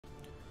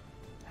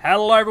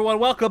Hello everyone,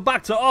 welcome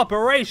back to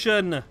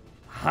Operation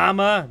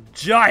Hammer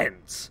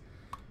Giants.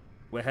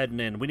 We're heading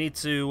in. We need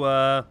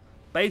to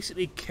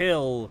basically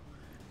kill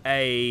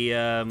a...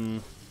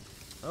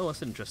 oh,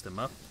 that's an interesting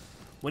map.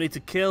 We need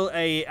to kill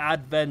a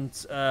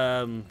Advent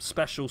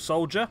special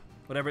soldier,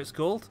 whatever it's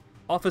called.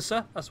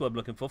 Officer, that's what I'm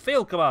looking for.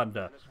 Field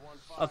Commander.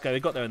 Okay, we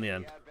got there in the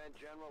end.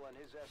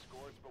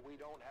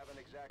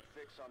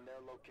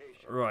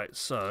 Right,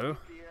 so...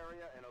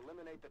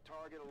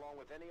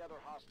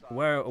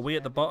 where are we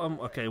at the bottom?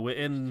 Okay, we're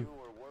in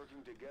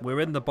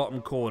the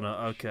bottom corner.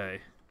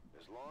 Okay.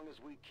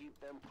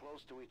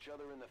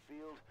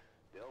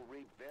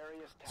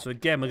 So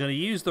again, we're going to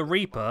use the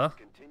Reaper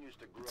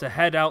to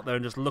head out there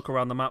and just look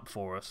around the map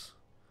for us.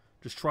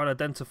 Just try to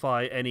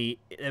identify any...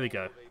 there we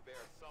go.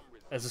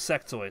 There's a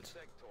sectoid.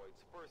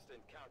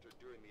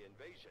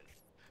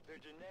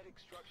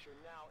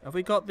 Have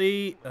we got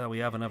the... oh, we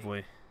haven't, have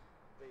we?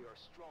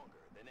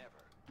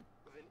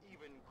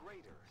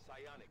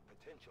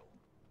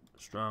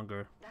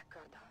 Stronger.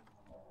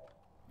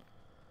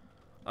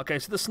 Okay,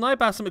 so the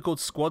sniper has something called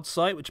squad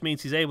sight, which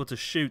means he's able to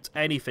shoot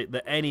anything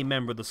that any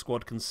member of the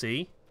squad can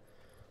see,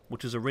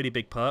 which is a really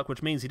big perk,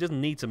 which means he doesn't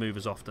need to move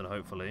as often,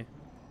 hopefully.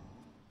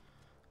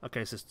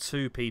 Okay, so there's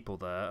two people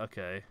there.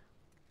 Okay.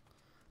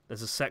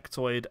 There's a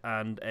sectoid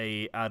and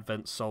a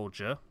Advent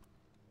soldier.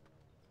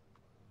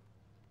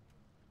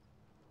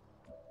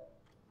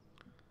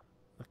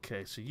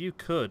 Okay, so you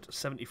could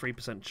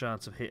 73%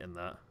 chance of hitting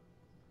that.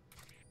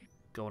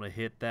 Gonna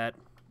hit that.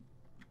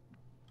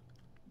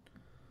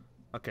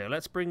 Okay,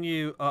 let's bring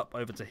you up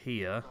over to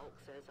here.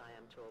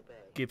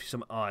 Give you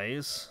some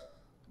eyes.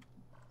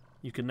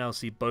 You can now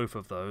see both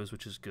of those,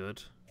 which is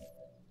good.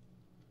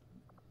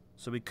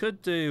 So we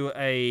could do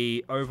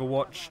a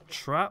Overwatch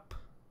trap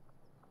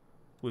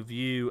with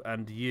you,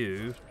 and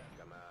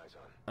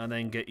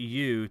then get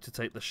you to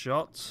take the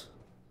shot.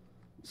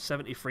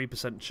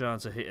 73%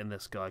 chance of hitting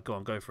this guy. Go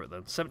on, go for it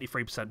then.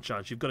 73%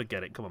 chance. You've got to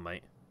get it. Come on,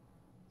 mate.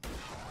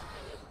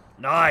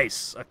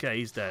 Nice! Okay,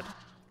 he's dead.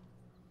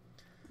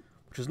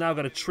 Which is now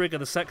going to trigger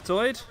the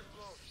sectoid.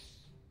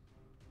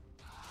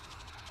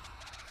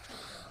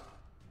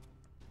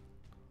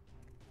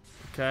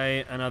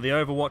 Okay, and now the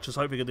Overwatch is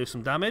hoping to do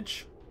some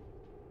damage.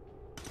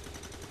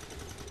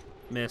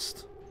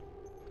 Missed.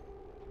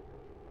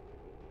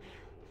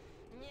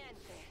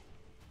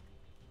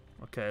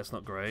 Okay, that's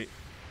not great.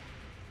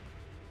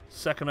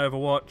 Second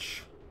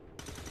Overwatch.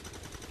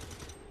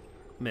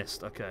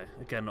 Missed. Okay,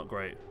 again, not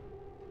great.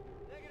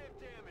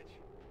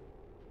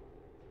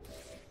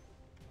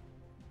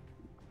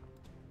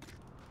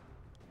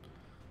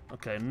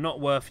 Okay, not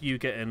worth you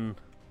getting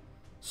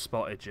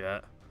spotted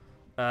yet.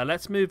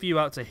 Let's move you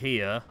out to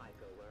here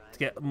to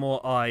get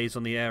more eyes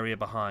on the area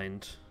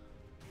behind.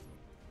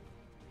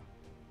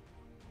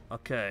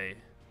 Okay.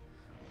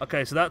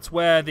 Okay, so that's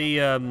where the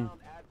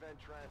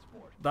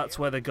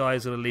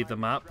guy's gonna leave the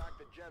map.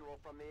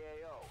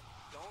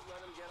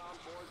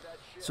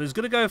 So he's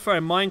gonna go for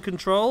a mind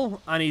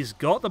control, and he's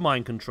got the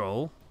mind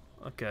control.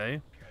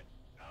 Okay.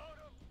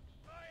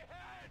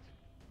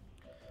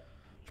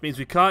 Means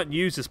we can't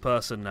use this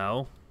person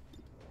now.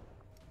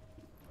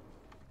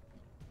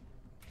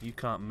 You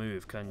can't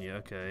move, can you?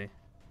 Okay.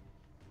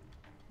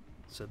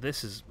 So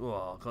this is...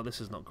 oh, God, this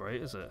is not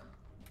great, is it?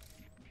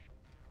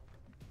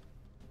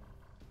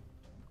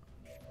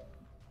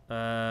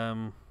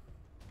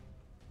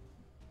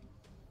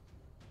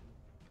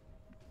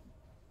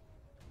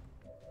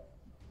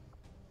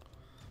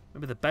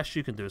 Maybe the best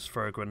you can do is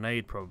throw a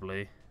grenade,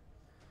 probably.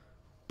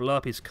 Blow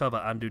up his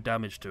cover and do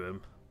damage to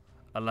him,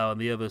 allowing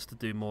the others to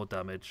do more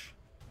damage.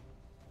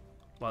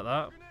 Like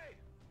that.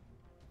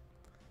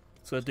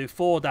 So do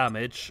 4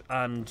 damage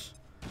and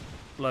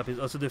blow up his...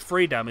 also do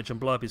 3 damage and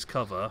blow up his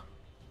cover.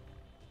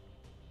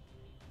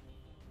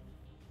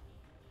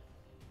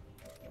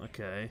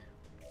 Okay.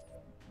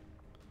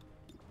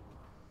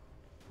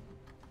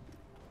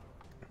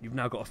 You've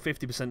now got a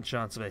 50%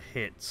 chance of a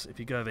hit. If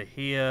you go over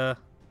here...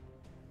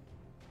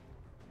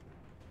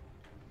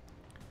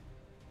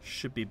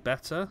 should be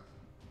better.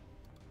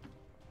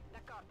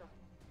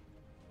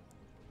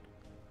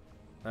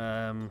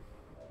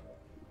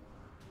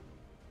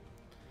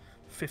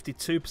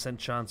 52%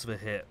 chance of a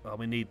hit. Oh,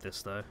 we need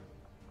this though.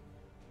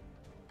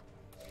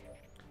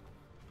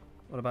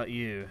 What about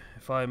you?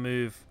 If I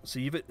move... so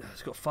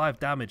it's got 5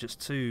 damage. It's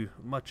too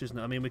much, isn't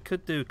it? I mean, we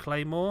could do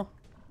Claymore.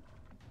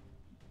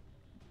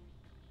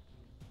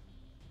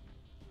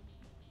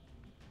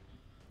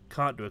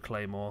 Can't do a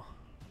Claymore.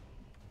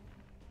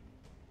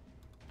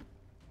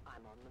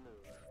 I'm on the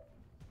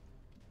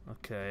move.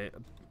 Okay.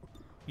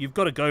 You've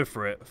got to go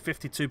for it.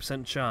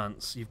 52%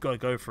 chance. You've got to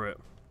go for it.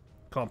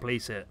 Can't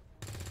please hit.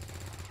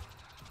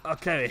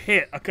 Okay,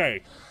 hit.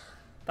 Okay.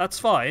 That's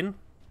fine.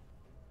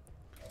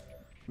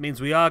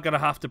 Means we are going to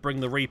have to bring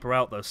the Reaper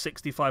out, though.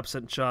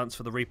 65% chance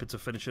for the Reaper to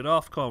finish it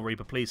off. Come on,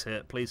 Reaper. Please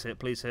hit. Please hit.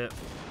 Please hit.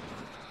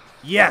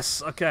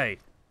 Yes! Okay.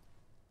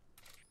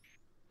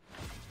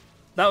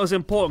 That was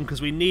important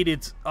because we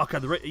needed... okay,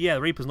 the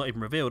Reaper's not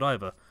even revealed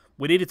either.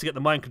 We needed to get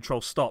the mind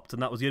control stopped,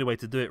 and that was the only way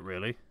to do it,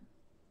 really.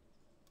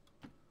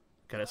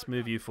 Okay, let's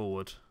move you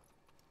forward.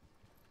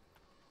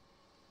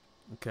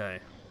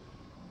 Okay.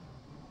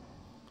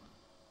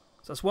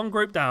 So that's one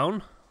group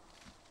down.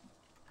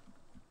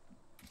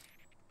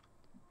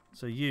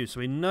 So you.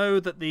 So we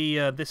know that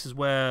the this is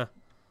where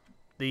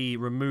the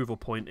removal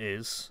point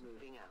is.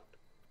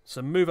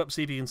 So move up,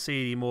 see if you can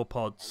see any more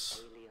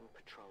pods.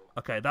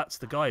 Okay, that's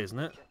the guy, isn't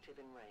it?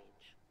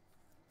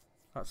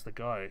 That's the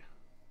guy.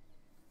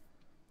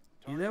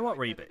 You know what,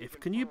 Reaper?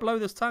 Can you blow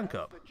this tank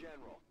up?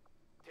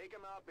 Take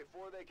them out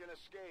before they can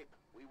escape.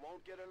 We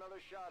won't get another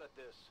shot at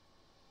this.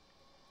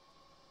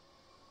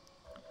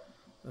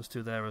 Those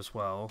two there as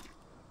well.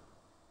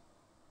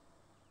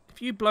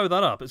 If you blow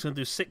that up, it's going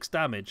to do 6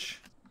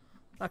 damage.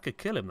 That could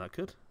kill him, that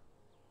could.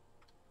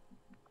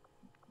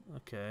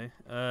 Okay.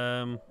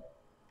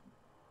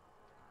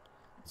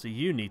 So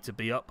you need to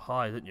be up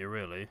high, don't you,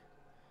 really?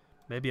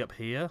 Maybe up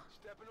here?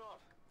 Stepping off.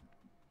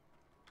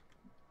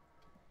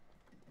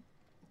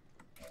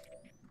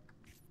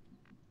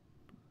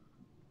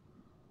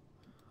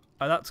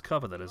 Oh, that's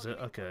cover then, is it?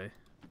 Okay.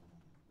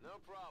 No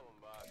problem,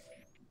 boss.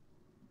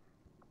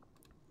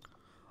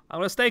 I'm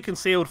going to stay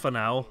concealed for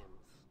now.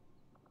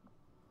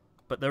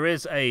 But there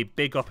is a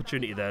big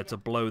opportunity there to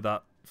blow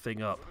that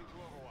thing up.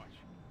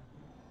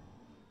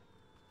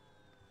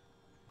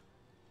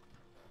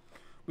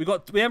 We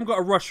haven't got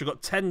a rush. We've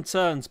got 10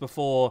 turns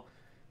before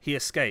he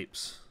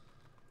escapes.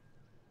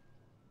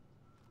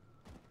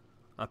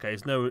 Okay,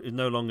 he's no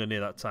longer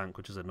near that tank,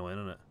 which is annoying,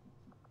 isn't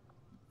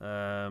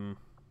it?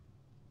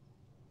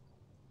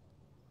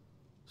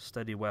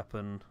 Steady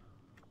weapon.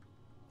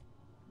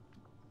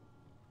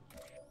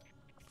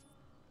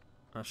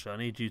 Actually, I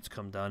need you to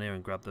come down here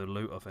and grab the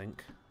loot, I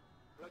think.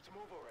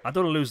 I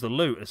don't want to lose the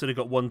loot. It's only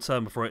got 1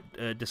 turn before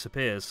it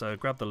disappears, so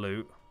grab the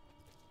loot.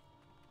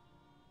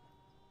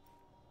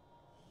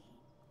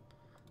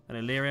 An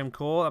Illyrium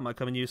core, that might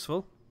come in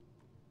useful.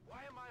 Why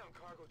am I on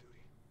cargo duty?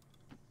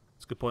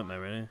 That's a good point, mate,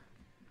 really.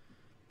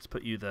 Let's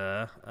put you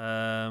there.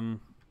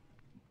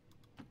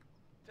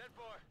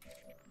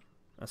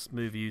 Let's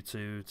move you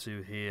to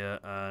here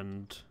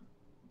and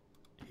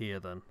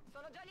here then.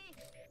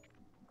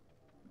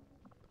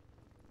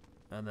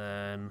 And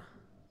then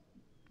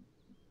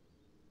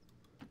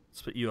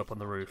let's put you up on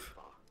the roof.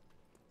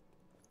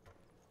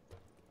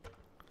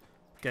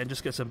 Again,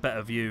 just get some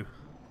better view.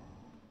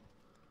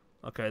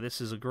 Okay, this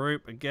is a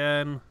group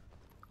again.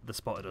 They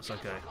spotted us,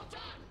 okay.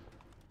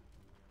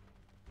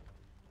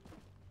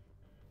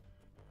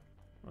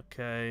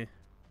 Okay.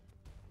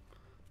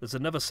 There's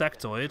another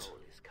sectoid.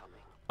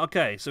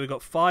 Okay, so we've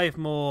got 5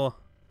 more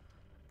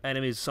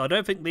enemies. So I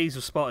don't think these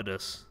have spotted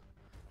us.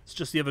 It's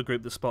just the other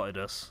group that spotted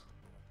us.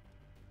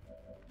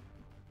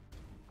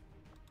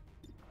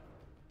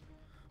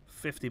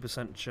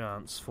 50%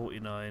 chance,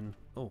 49.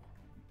 Oh.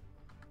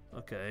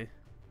 Okay.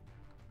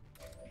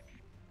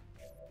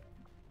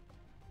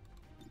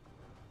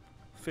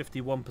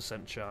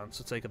 51% chance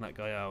of taking that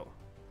guy out.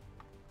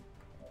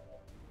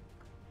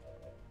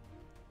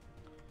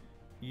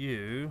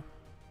 You...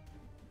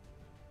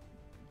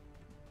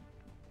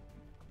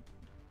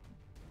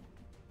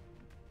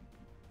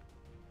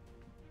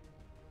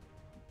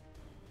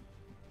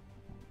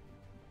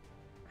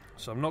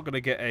 So I'm not going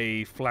to get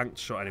a flanked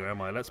shot anyway,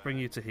 am I? Let's bring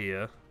you to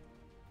here.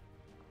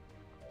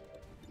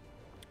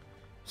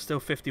 Still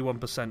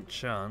 51%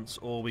 chance,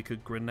 or we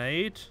could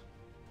grenade.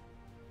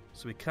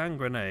 So we can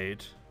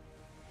grenade.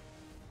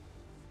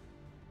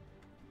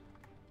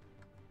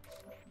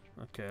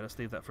 Okay, let's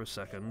leave that for a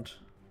second.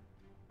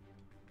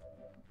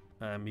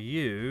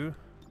 You...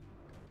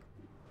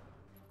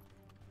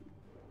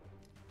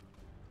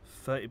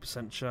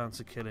 30%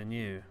 chance of killing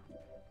you.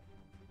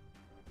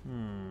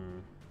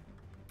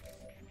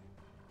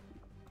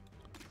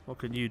 What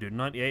can you do?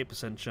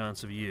 98%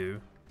 chance of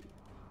you.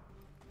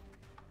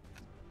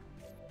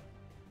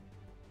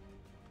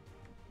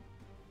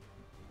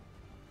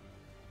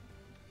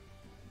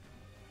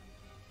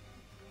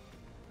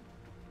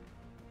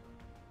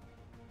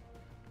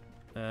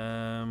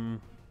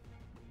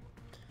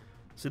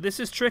 So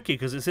this is tricky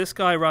because it's this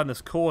guy around this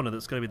corner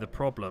that's going to be the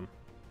problem.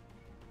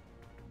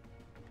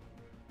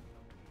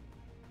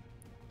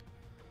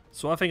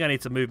 So I think I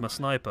need to move my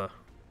sniper.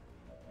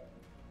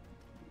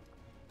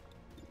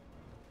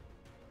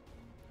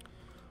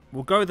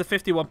 We'll go with the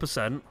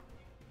 51%.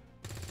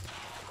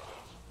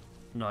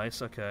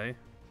 Nice, okay.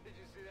 Did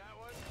you see that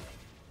one?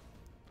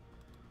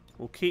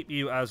 We'll keep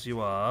you as you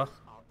are.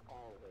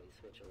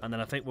 And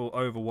then I think we'll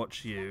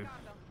overwatch you.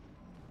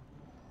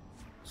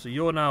 So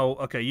you're now...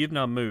 Okay, you've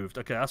now moved.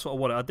 Okay, that's what I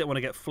wanted. I didn't want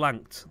to get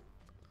flanked.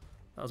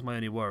 That was my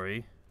only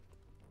worry.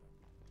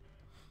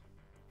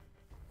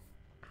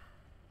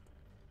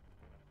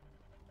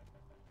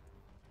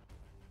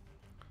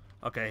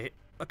 Okay,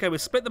 okay, we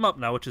split them up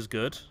now, which is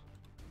good.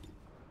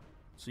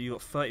 So you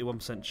got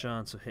 31%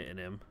 chance of hitting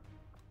him.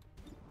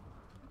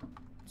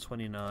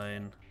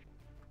 29.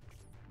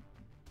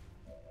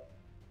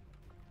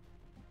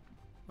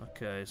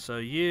 Okay, so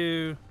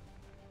you...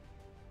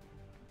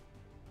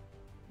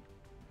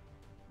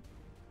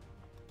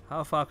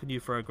 How far can you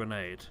throw a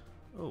grenade?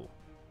 Oh,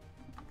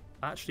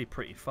 actually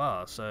pretty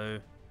far, so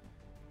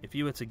If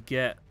you were to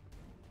get...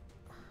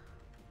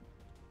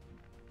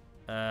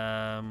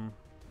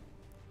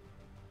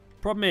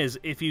 problem is,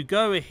 if you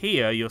go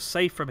here, you're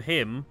safe from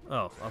him.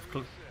 Oh, I've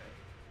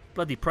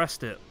bloody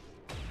pressed it.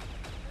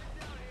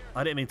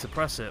 I didn't mean to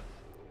press it.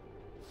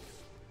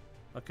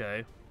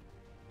 Okay.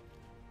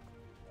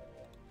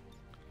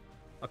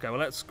 Okay, well,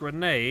 let's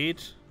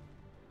grenade,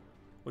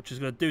 which is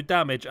going to do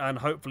damage and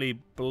hopefully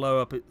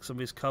blow up some of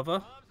his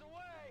cover.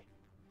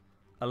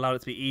 Allow it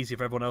to be easy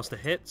for everyone else to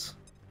hit.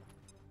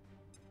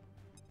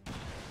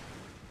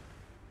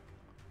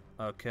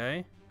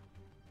 Okay.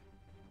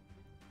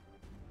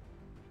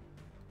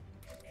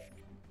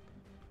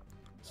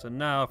 So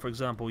now, for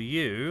example,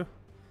 you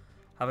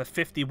have a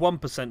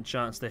 51%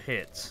 chance to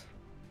hit.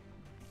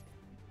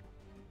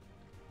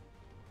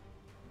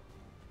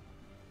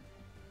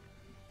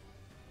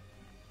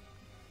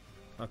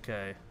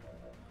 Okay.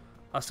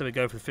 I say we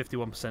go for the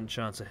 51%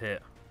 chance to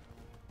hit.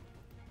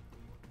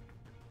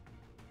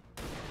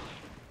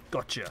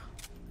 Gotcha.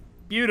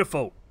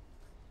 Beautiful.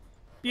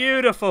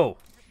 Beautiful.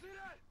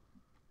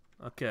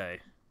 Okay.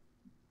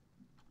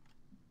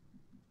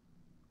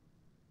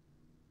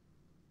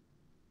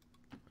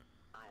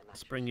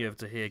 Let's bring you over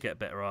to here, get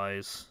better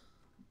eyes.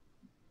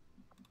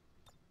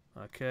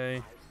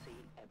 Okay.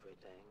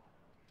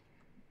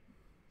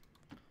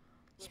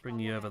 Let's bring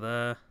you over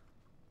there.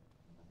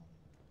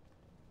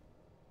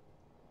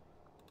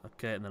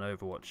 Okay, and then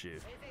overwatch you.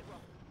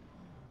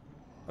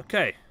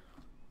 Okay.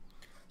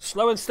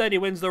 Slow and steady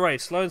wins the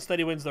race. Slow and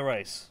steady wins the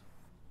race.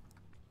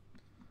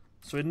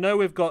 So we know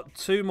we've got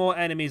 2 more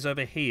enemies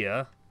over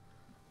here.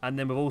 And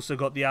then we've also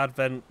got the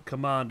Advent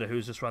Commander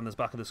who's just around this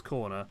back of this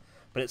corner.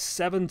 But it's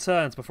 7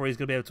 turns before he's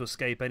going to be able to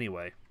escape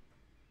anyway.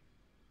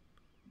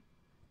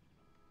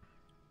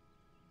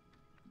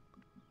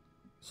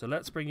 So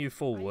let's bring you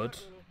forward.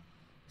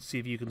 See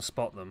if you can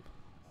spot them.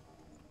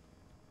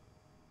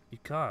 You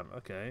can't,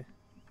 okay.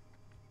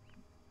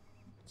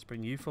 Let's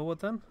bring you forward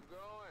then.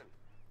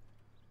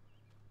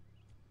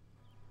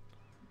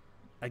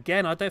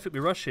 Again, I don't think we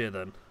rush here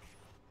then.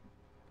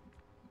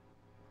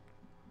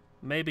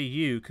 Maybe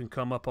you can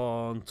come up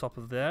on top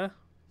of there.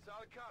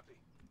 Solid copy.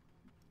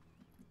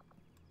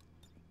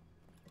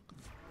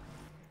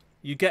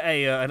 You get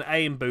a an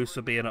aim boost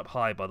for being up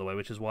high, by the way,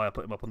 which is why I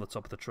put him up on the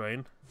top of the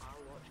train. I'll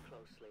watch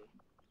closely.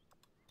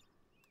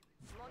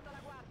 Monta la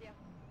guardia.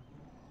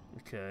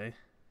 Okay.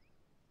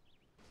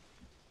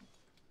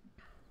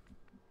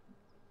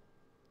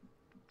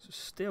 So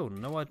still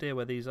no idea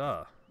where these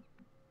are.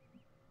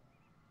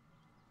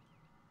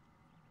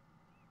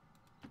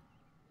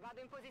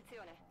 Vado in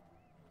posizione.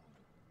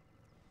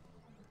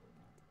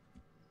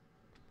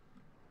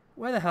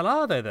 Where the hell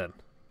are they then?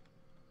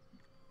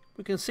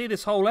 We can see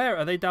this whole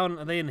area. Are they down?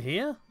 Are they in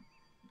here?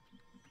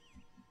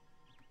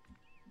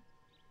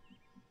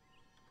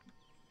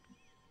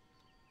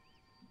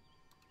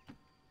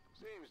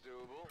 Seems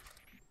doable.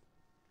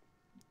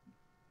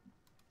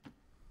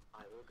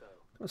 I will go.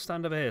 Let's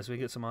stand over here so we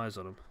can get some eyes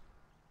on them.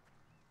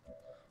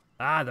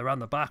 Ah, they're around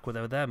the back where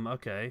they were them.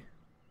 Okay.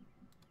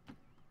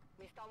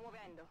 Mi sto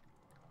muovendo.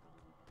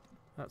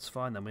 That's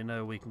fine then. We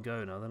know we can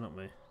go now, then, don't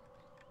we?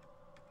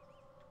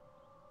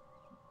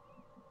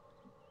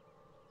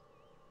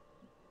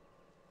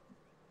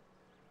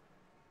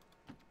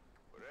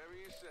 Whatever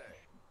you say.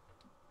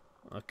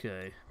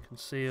 Okay.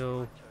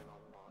 Conceal. Turn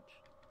on watch.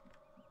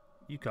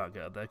 You can't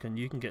get up there, can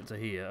you? You can get to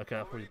here. Okay,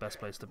 that's probably the best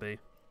place to be.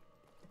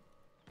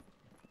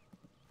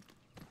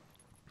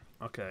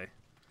 Okay.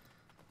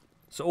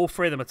 So all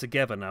 3 of them are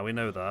together now, we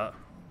know that.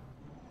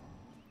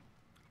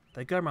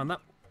 They go around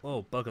that...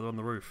 Oh, bugger, they're on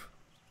the roof.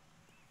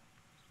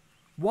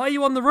 Why are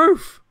you on the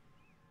roof?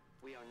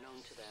 We are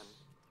known to them.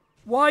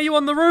 Why are you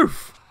on the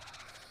roof?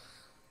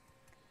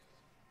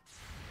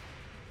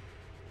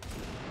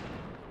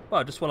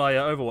 Well, just while I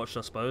overwatched,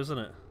 I suppose, isn't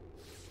it?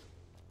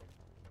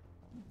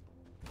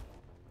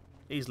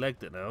 He's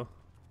legged it now.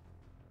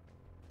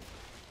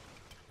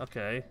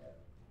 Okay.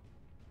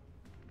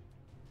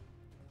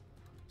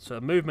 So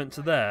movement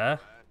to there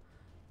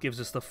gives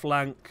us the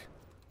flank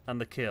and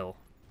the kill.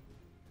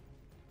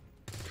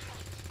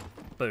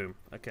 Boom.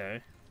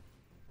 Okay.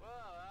 Well,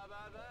 how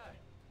about that?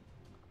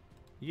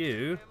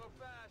 You, Ammo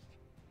fast.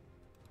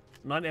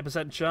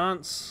 90%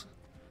 chance.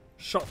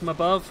 Shot from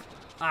above.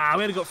 Ah,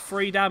 we only got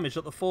 3 damage,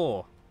 not the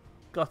 4.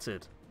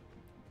 Gutted.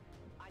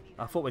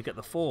 I thought we'd get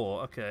the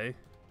 4. Okay.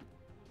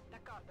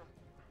 D'accordo.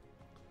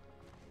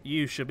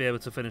 You should be able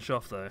to finish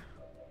off though.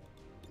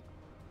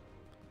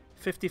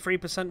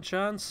 53%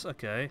 chance?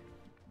 Okay.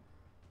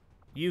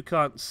 You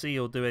can't see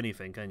or do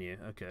anything, can you?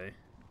 Okay.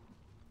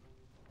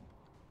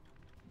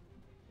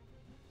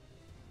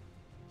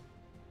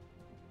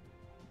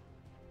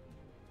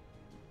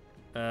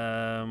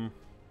 I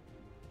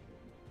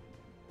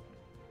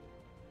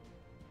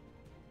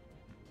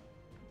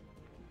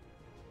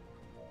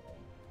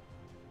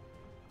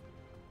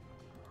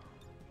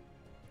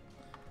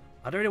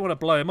don't really want to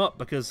blow him up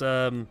because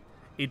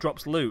he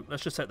drops loot.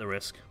 Let's just take the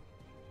risk.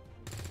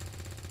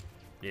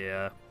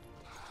 Yeah.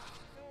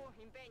 Su,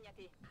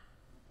 impegnati.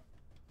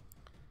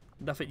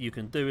 Nothing you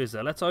can do, is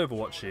there? Let's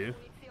overwatch you.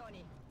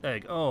 Munizioni. There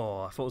you go.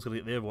 Oh, I thought I was going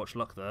to get the Overwatch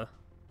luck there.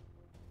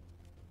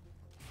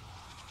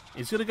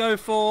 He's going to go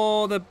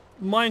for the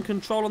mind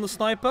control on the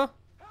sniper.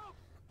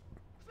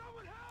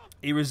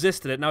 He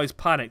resisted it. Now he's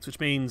panicked, which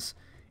means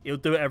he'll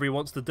do whatever he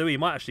wants to do. He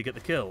might actually get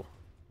the kill.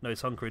 No,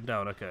 he's hunkering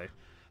down. Okay.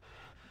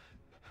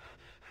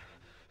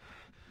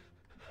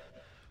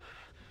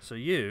 So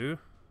you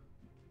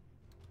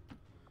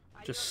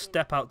just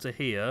step out to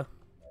here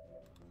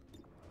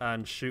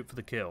and shoot for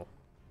the kill.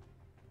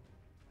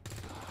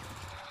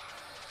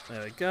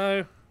 There we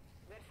go.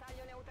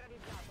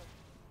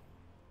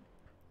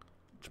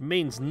 Which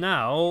means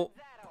now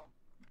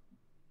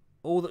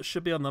all that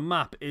should be on the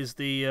map is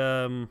the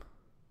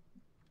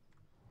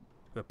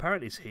who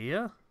apparently is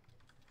here.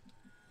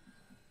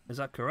 Is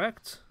that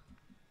correct?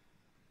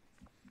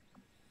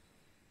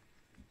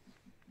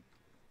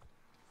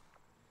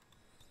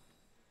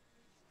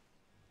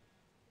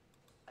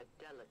 A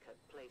delicate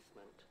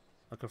placement.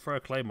 I can throw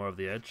a claymore over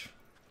the edge.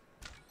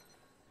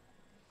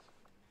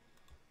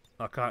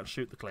 I can't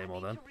shoot the claymore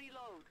then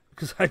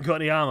because I ain't got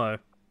any ammo.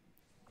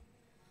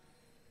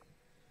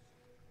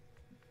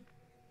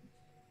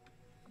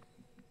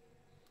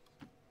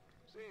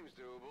 Seems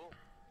doable.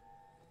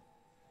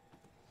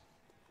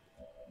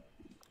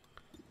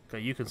 Okay,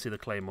 you can see the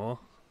claymore.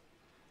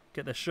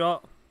 Get the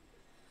shot.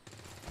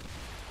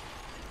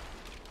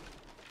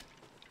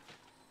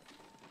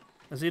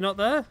 Is he not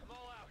there?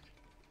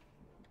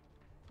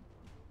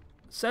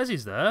 Says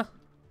he's there.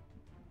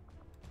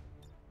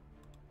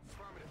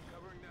 Affirmative,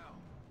 covering now.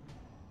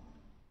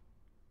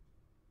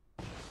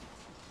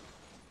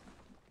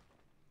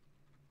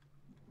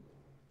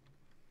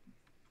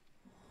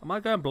 Am I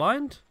going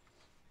blind?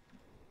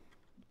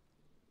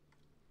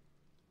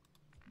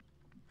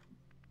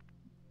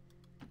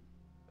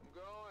 I'm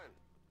going.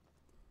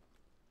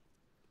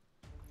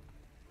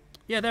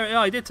 Yeah, there.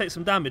 Oh, he did take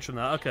some damage from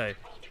that. Okay.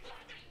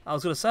 I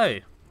was gonna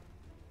say.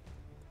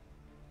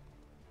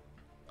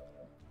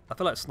 I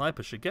feel like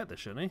Sniper should get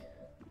this, shouldn't he?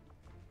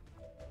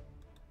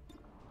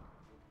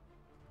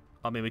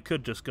 I mean, we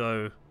could just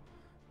go...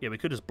 Yeah, we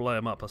could just blow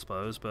him up, I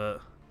suppose,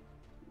 but...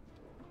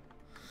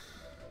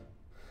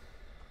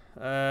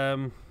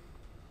 I'm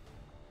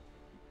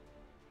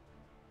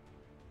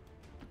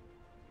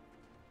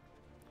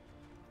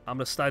going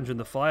to stand you in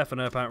the fire for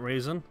no apparent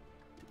reason,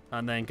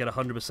 and then get a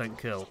 100%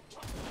 kill.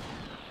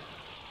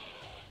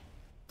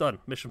 Done.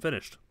 Mission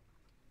finished.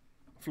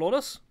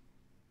 Flawless?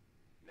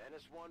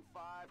 Menace 1-5,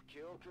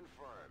 kill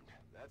confirmed.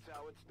 That's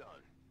how it's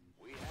done.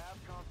 We have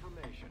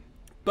confirmation.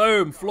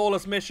 Boom.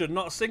 Flawless mission.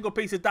 Not a single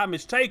piece of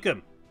damage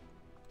taken.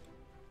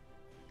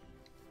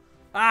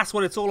 That's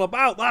what it's all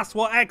about. That's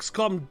what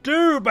XCOM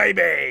do,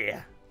 baby.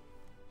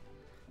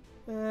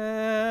 Separatists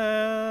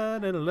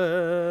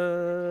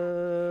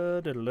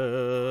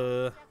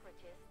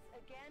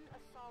again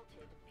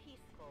assaulted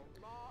peaceful,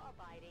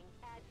 law-abiding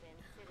admin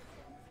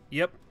citizens.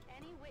 Yep.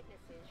 Any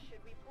witnesses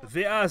should report.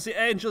 They are the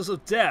angels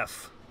of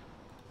death.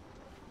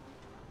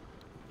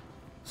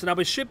 So now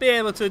we should be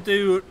able to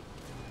do...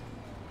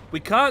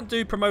 We can't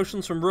do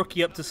promotions from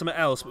rookie up to something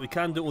else, but we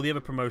can do all the other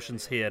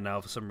promotions here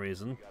now for some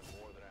reason.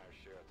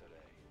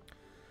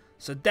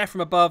 So death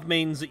from above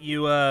means that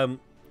you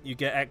you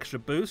get extra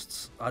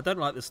boosts. I don't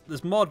like this.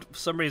 This mod for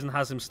some reason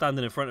has him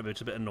standing in front of it, which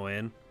is a bit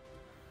annoying.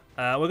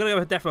 We're gonna go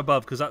with death from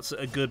above because that's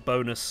a good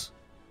bonus.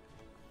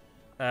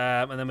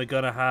 And then we're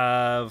gonna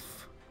have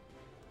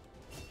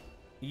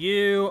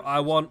you. I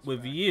want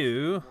with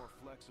you.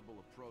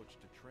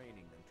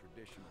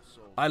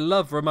 I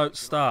love remote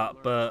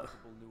start, but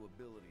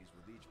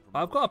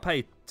I've got to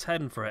pay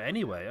 10 for it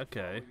anyway.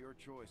 Okay.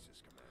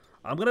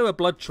 I'm going to do a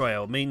blood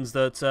trail. Means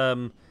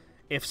that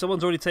if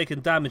someone's already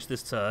taken damage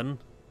this turn,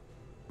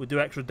 we do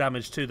extra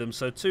damage to them.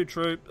 So 2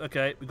 troop.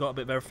 Okay, we got a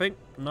bit of everything.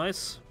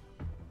 Nice.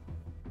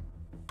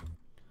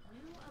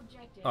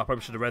 Oh, I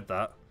probably should have read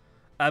that.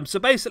 So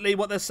basically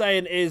what they're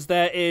saying is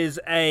there is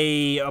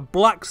a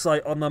black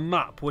site on the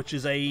map, which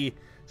is a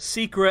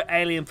secret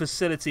alien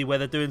facility where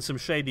they're doing some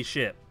shady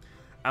shit.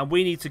 And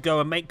we need to go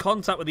and make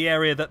contact with the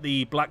area that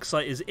the black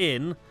site is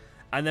in,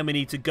 and then we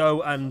need to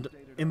go and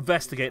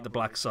investigate the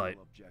black site.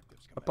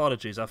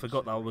 Apologies, I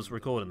forgot that I was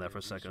recording there for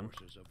a second.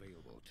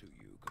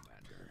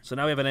 So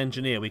now we have an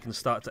engineer, we can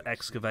start to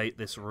excavate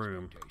this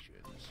room.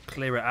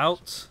 Clear it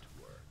out,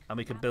 and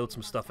we can build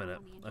some stuff in it.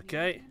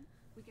 Okay.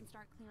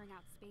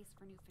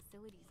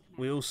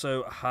 We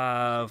also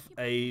have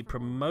a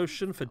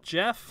promotion for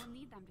Jeff.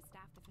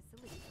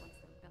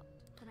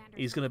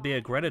 He's going to be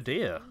a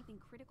grenadier.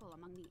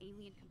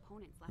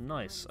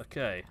 Nice,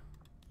 okay.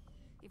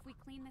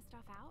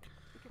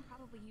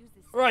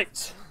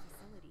 Right.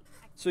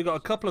 So we've got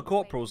a couple of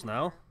corporals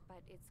now.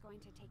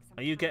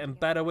 Are you getting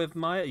better with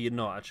Maya? You're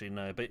not actually,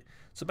 no. But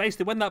so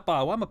basically when that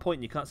bar, why am I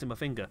pointing? You can't see my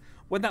finger.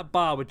 When that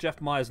bar with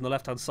Jeff Myers on the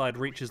left hand side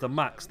reaches the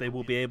max, they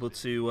will be able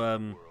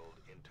to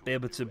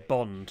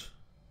bond.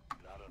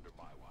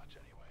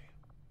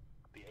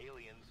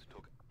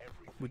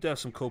 We do have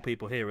some cool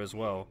people here as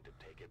well.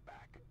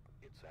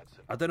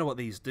 I don't know what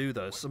these do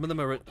though. Some of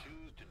them are... I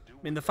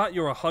mean, the fact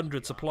you're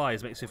 100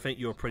 supplies makes me think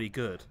you're pretty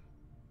good.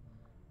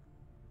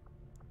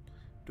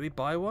 Do Do we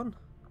buy one?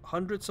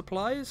 100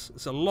 supplies?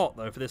 It's a lot,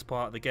 though, for this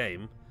part of the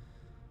game.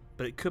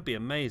 But it could be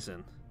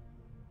amazing.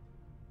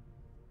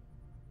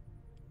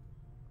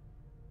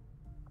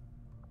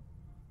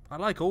 I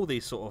like all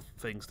these sort of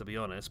things, to be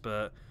honest,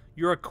 but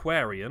you're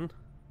Aquarian,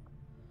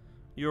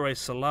 you're a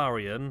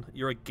Solarian,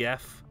 you're a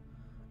Geth,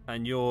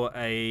 and you're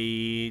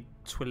a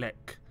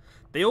Twi'lek.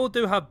 They all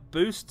do have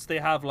boosts. They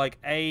have, like,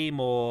 aim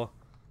or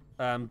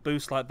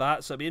boosts like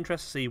that, so it'd be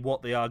interesting to see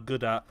what they are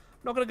good at.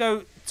 I'm not going to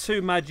go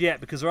too mad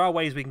yet, because there are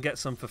ways we can get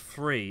some for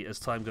free as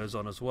time goes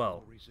on as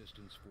well.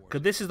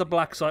 Because this is the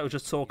black site we were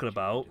just talking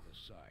about.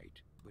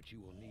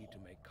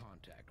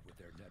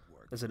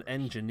 There's an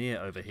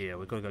engineer over here.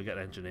 We've got to go get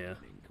an engineer.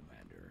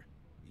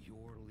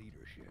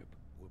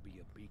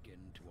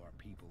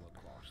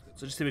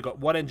 So just see, we've got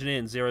 1 engineer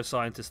and 0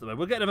 scientists at the moment.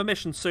 We'll get a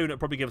mission soon. It'll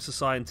probably give us a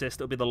scientist.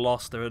 It'll be the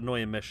Lost. They're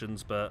annoying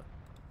missions, but...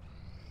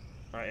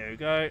 Alright, here we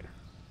go.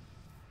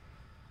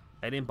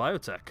 Alien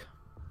biotech.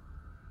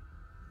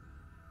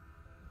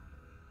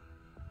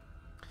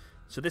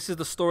 So this is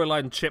the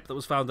storyline chip that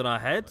was found in our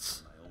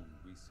heads. My own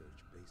research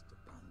based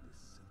upon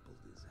this simple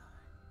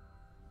design.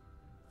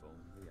 If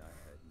only I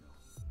had known.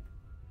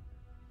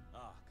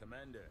 Ah,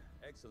 Commander,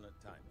 excellent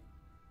timing.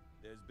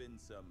 There's been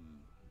some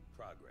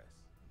progress.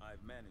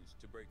 I've managed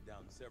to break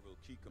down several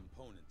key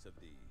components of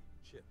the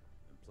chip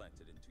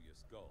implanted into your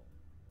skull.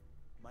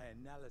 My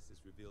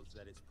analysis reveals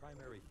that its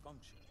primary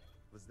function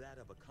was that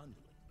of a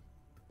conduit,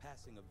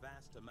 passing a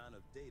vast amount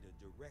of data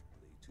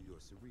directly to your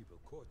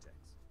cerebral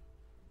cortex.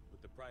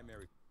 With the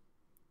primary...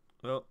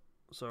 Oh,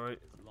 sorry.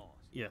 lost.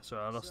 Yeah,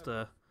 sorry, I lost...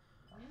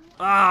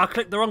 I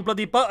clicked the wrong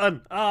bloody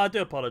button! I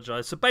do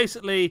apologise. So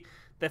basically,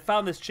 they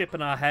found this chip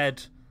in our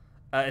head.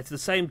 It's the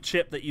same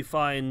chip that you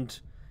find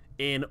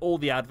in all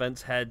the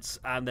Advent's heads,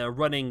 and they're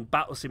running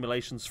battle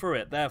simulations through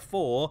it.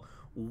 Therefore,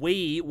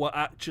 we were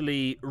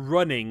actually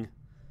running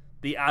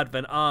the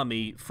Advent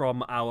army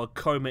from our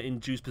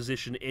coma-induced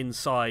position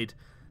inside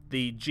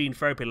the gene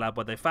therapy lab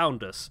where they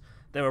found us.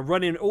 They were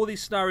running all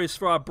these scenarios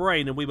through our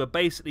brain, and we were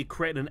basically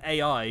creating an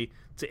AI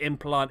to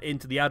implant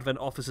into the Advent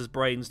officers'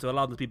 brains to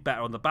allow them to be better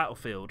on the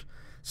battlefield.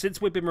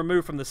 Since we've been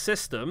removed from the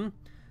system,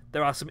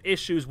 there are some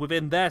issues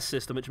within their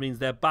system, which means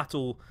their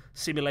battle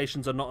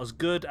simulations are not as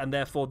good, and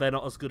therefore they're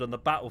not as good on the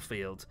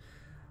battlefield.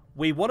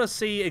 We want to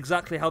see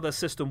exactly how their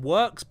system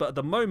works, but at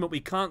the moment we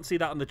can't see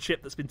that on the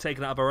chip that's been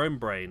taken out of our own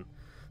brain.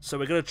 So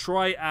we're going to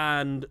try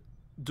and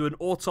do an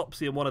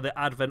autopsy on one of the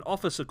Advent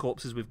officer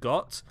corpses we've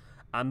got,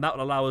 and that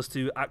will allow us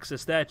to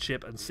access their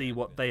chip and see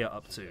what they are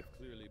up to.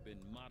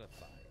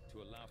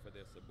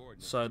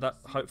 So that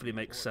hopefully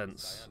makes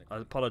sense. I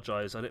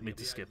apologise, I didn't mean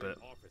to skip it.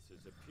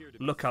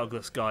 Look how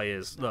this guy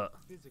is. Look.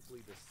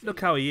 Look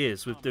how he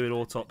is with doing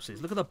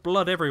autopsies. Look at the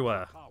blood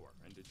everywhere.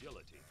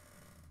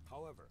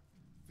 However,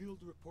 field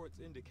reports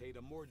indicate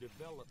a more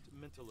developed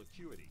mental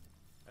acuity,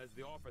 as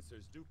the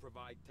officers do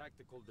provide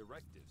tactical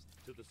directives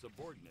to the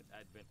subordinate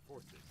Advent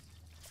forces.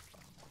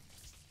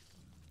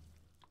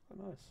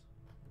 Oh, nice.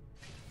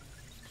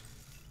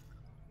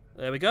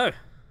 There we go.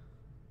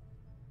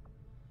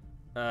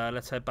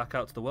 Let's head back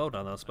out to the world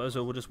now, I suppose.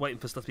 Or we're just waiting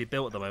for stuff to be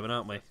built at the moment,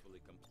 aren't we?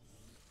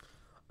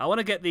 I want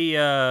to get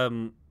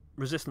the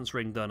resistance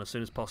ring done as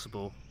soon as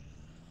possible.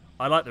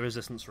 I like the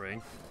resistance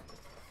ring.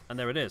 And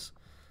there it is.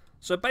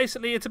 So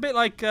basically, it's a bit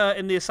like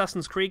in the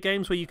Assassin's Creed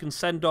games where you can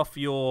send off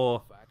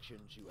your...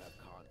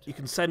 You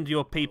can send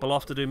your people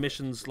off to do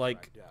missions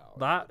like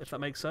that, if that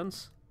makes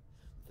sense.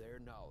 Their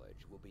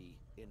knowledge will be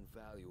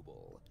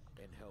invaluable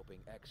in helping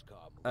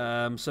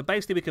XCOM. So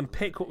basically, we can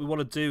pick what we want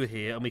to do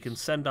here, and we can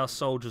send our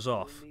soldiers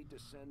off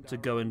to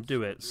go and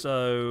do it.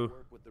 So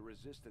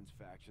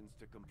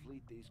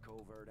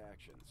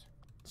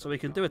we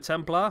can do a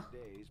Templar.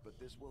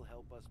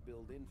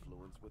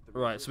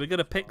 Right, so we're going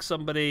to pick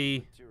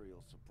somebody.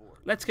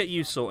 Let's get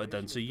you sorted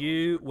then. So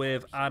you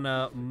with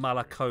Anna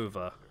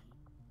Malakova.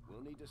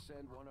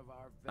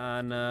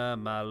 Anna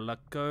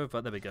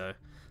Malakova. There we go.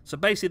 So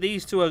basically,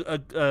 these two are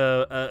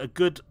a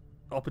good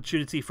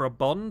opportunity for a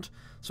bond.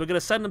 So we're going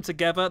to send them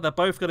together. They're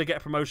both going to get a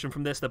promotion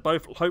from this. They're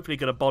both hopefully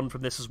going to bond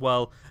from this as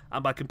well.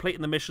 And by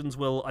completing the missions,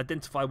 we'll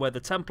identify where the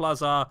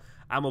Templars are,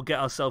 and we'll get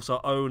ourselves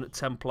our own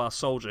Templar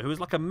soldier, who is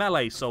like a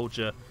melee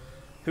soldier,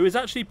 who is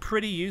actually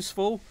pretty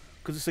useful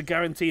because it's a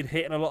guaranteed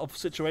hit in a lot of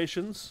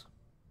situations.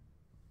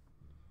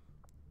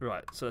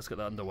 Right, so let's get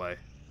that underway.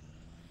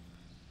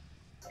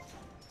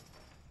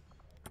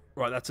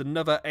 Right, that's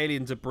another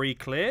alien debris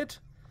cleared.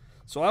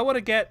 So I want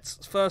to get,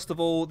 first of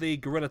all, the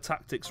Guerrilla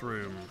Tactics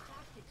room,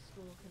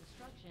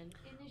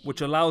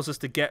 which allows us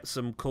to get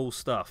some cool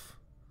stuff.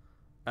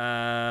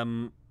 Yeah,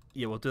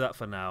 we'll do that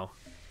for now.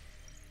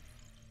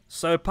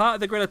 So part of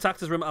the Guerrilla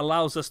Tactics room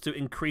allows us to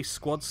increase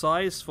squad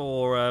size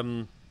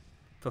for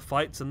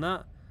fights and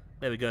that.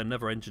 There we go,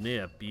 another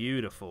engineer.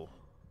 Beautiful.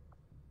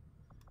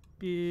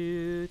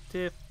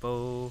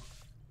 Beautiful.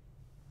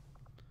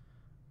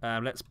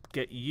 Let's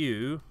get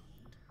you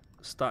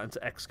starting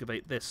to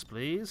excavate this,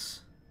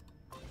 please.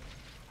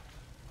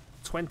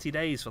 20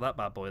 days for that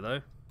bad boy,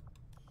 though.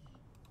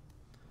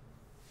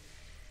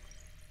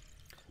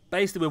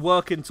 basically we're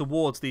working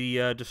towards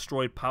the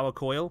destroyed power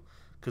coil,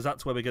 because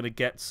that's where we're going to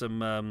get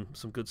some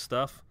good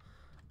stuff.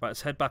 Right,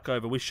 let's head back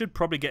over. We should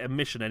probably get a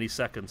mission any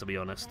second, to be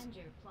honest.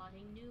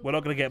 We're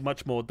not going to get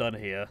much more done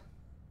here.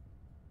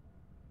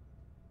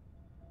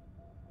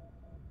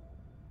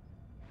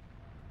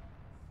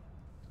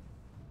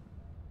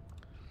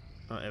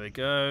 Right, here we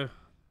go.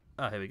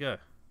 Ah, here we go.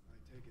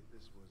 I take it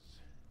this was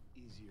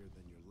easier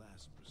than your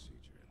last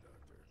procedure,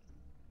 Doctor.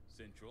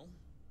 Central,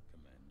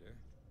 Commander.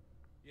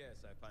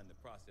 Yes, I find the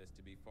process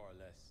to be far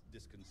less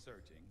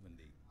disconcerting when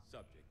the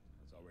subject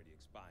has already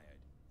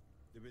expired.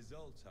 The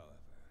results,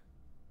 however,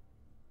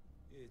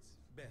 it's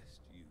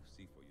best you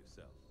see for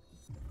yourself.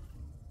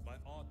 My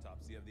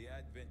autopsy of the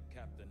Advent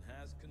captain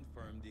has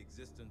confirmed the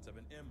existence of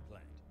an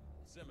implant,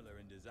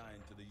 similar in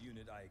design to the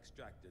unit I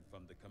extracted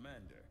from the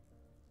commander.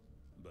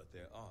 But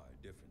there are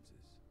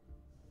differences.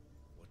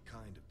 What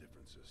kind of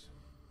differences?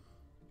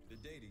 The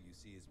data you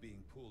see is being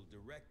pulled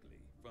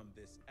directly from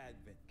this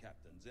Advent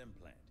captain's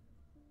implant.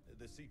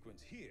 The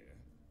sequence here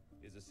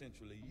is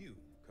essentially you,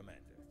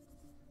 Commander.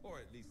 Or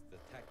at least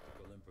the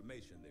tactical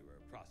information they were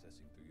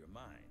processing through your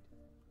mind.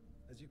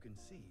 As you can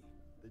see,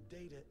 the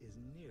data is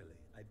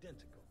nearly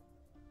identical.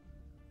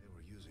 They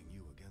were using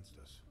you against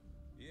us.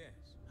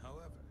 Yes,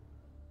 however,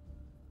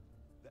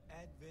 the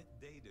Advent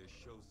data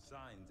shows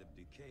signs of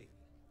decay.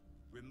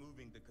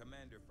 Removing the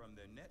commander from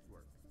their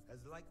network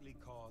has likely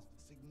caused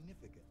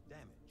significant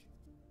damage.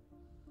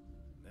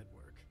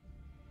 Network?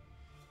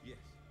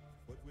 Yes,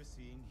 what we're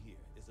seeing here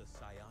is a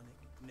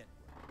psionic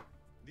network.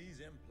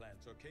 These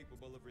implants are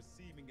capable of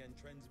receiving and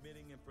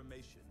transmitting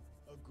information,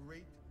 a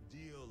great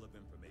deal of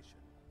information,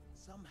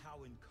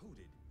 somehow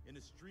encoded in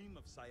a stream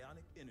of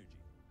psionic energy.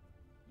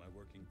 My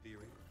working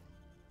theory?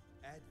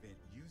 Advent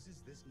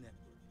uses this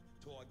network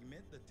to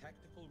augment the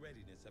tactical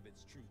readiness of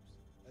its troops,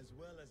 as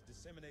well as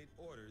disseminate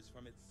orders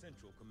from its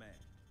central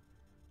command.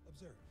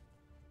 Observe.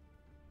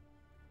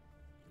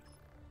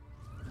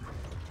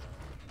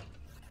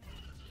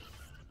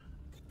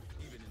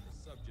 Even in the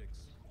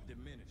subject's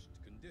diminished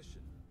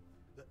condition,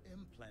 the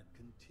implant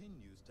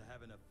continues to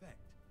have an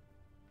effect.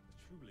 A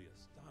truly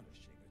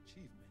astonishing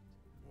achievement.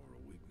 Or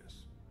a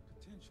weakness?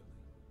 Potentially.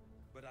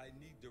 But I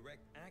need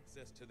direct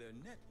access to their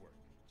network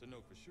to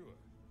know for sure.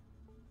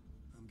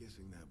 I'm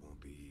guessing that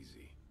won't be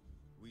easy.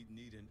 We'd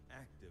need an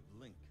active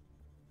link.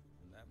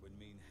 And that would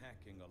mean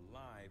hacking a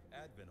live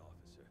Advent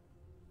officer.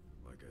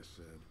 Like I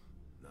said,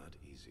 not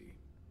easy.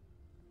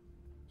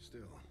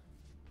 Still,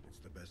 it's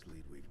the best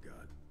lead we've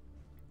got.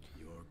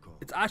 Your call.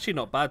 It's actually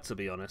not bad, to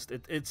be honest.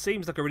 It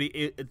seems like a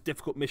really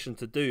difficult mission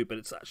to do, but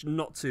it's actually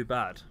not too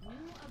bad. New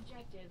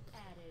objective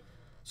added.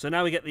 So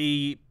now we get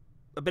the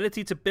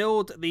ability to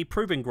build the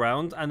proving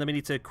ground, and then we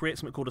need to create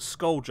something called a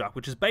skulljack,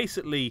 which is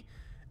basically,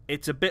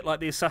 it's a bit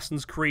like the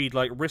Assassin's Creed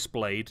like wrist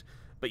blade,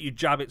 but you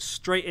jab it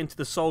straight into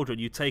the soldier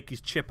and you take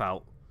his chip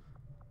out.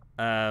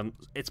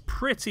 It's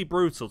pretty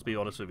brutal, to be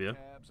honest with you.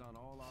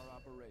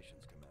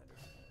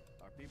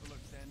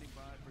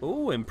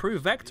 Oh,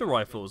 improved vector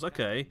rifles.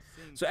 Okay.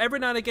 So every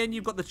now and again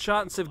you've got the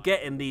chance of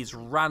getting these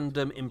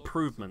random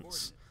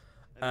improvements.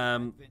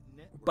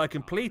 By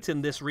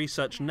completing this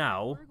research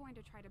now,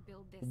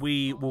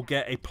 we will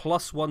get a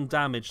 +1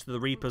 damage to the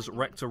Reaper's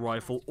Rector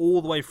rifle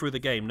all the way through the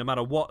game, no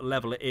matter what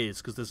level it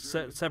is, because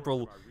there's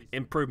several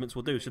improvements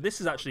we'll do. So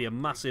this is actually a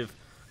massive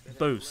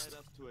boost.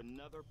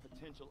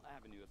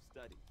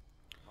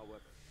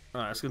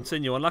 Alright, let's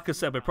continue on. Like I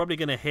said, we're probably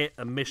going to hit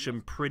a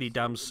mission pretty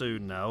damn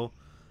soon now.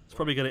 It's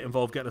probably going to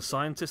involve getting a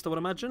scientist, I would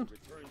imagine.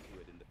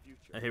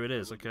 Here it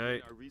is,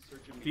 okay.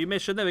 View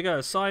mission, there we go,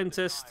 a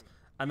scientist,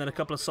 and then a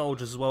couple of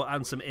soldiers as well,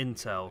 and some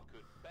intel.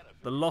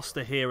 The Lost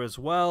are here as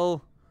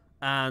well,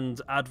 and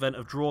Advent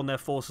have drawn their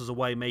forces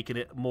away, making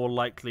it more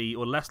likely,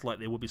 or less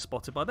likely, we'll be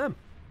spotted by them.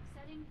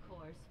 Setting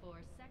course for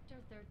Sector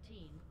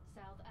 13,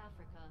 South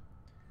Africa.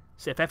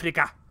 South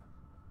Africa.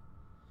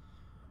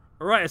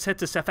 Alright, let's head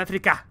to South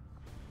Africa.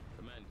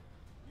 Commander,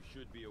 you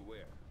should be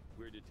aware.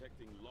 We're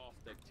detecting lost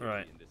activity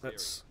Alright, in this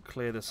let's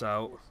clear this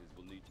out. Forces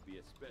will need to be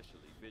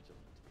especially vigilant.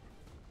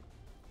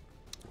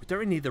 We don't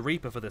really need the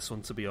Reaper for this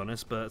one, to be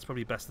honest, but it's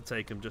probably best to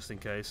take him just in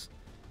case.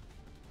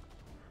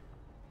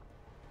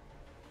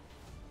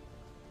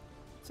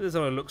 So this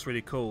one looks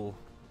really cool.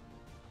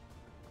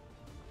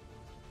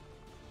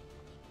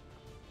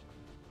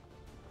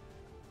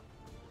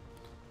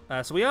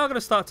 So we are going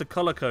to start to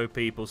color code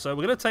people. So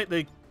we're going to take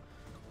the...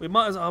 We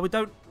might as well... Oh, we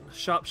don't...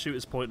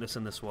 Sharpshooter's pointless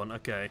in this one.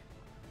 Okay.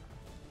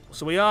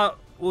 So we are...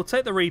 We'll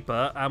take the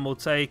Reaper and we'll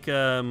take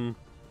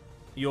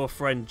your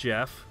friend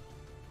Jeff.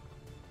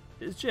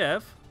 Is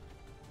Jeff?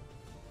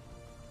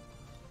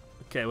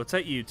 Okay, we'll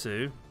take you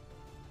two.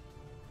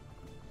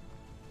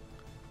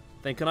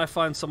 Then can I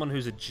find someone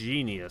who's a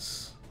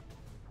genius?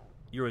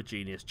 You're a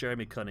genius,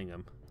 Jeremy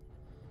Cunningham.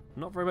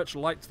 Not very much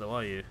liked though,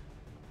 are you?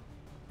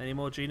 Any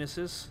more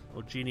geniuses?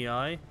 Or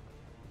genii?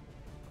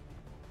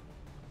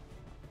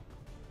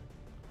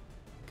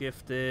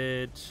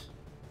 Gifted.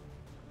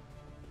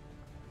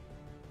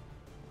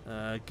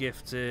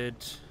 Gifted.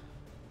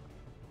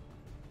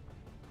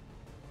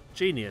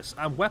 Genius.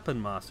 And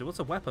weapon mastery. What's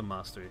a weapon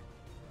mastery?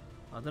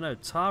 I don't know.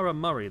 Tara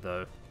Murray,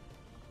 though.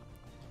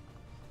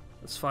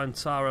 Let's find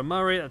Tara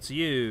Murray. That's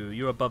you.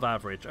 You're above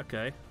average.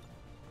 Okay.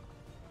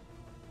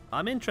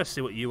 I'm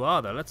interested what you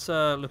are, though. Let's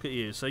look at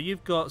you. So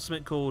you've got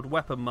something called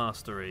Weapon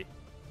Mastery.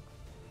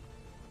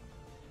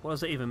 What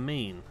does it even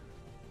mean?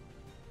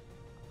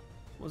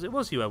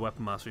 Was you a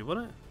Weapon Mastery,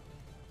 wasn't it?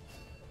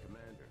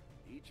 Commander,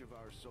 each of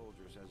our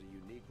soldiers has a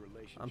unique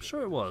relationship. I'm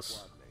sure it with their was.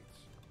 squad mates.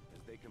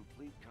 As they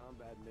complete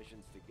combat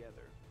missions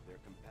together, their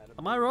compatibility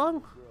Am I wrong? will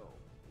grow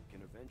and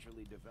can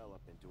eventually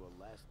develop into a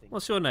lasting.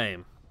 What's your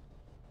name?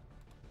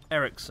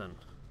 Erickson.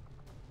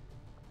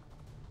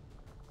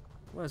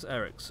 Where's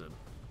Erickson?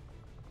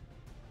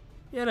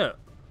 Yeah, look.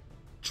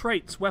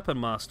 Traits, Weapon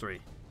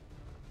Mastery.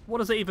 What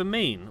does it even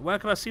mean? Where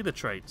can I see the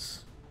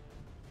traits?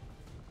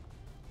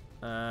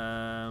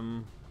 I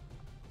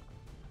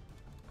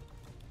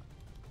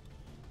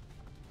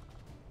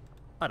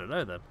don't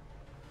know then.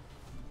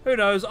 Who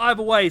knows?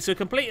 Either way, so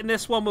completing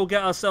this one, we'll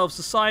get ourselves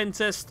a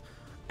scientist,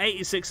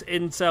 86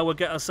 intel, we'll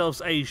get ourselves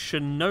a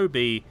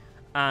shinobi,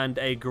 and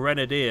a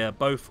grenadier,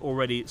 both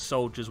already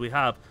soldiers we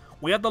have.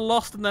 We have the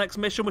Lost in the next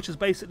mission, which is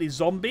basically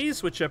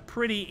zombies, which are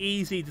pretty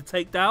easy to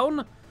take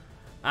down.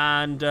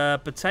 And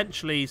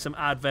potentially some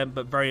Advent,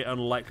 but very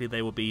unlikely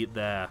they will be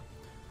there.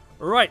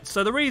 Right,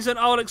 so the reason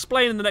I'll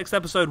explain in the next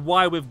episode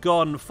why we've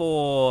gone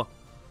for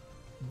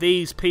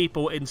these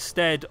people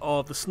instead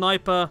of the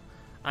sniper.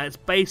 And it's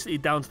basically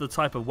down to the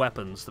type of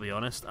weapons, to be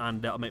honest.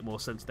 And that'll make more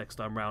sense next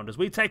time round as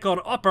we take on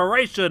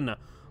Operation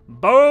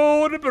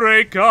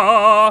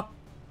Bonebreaker.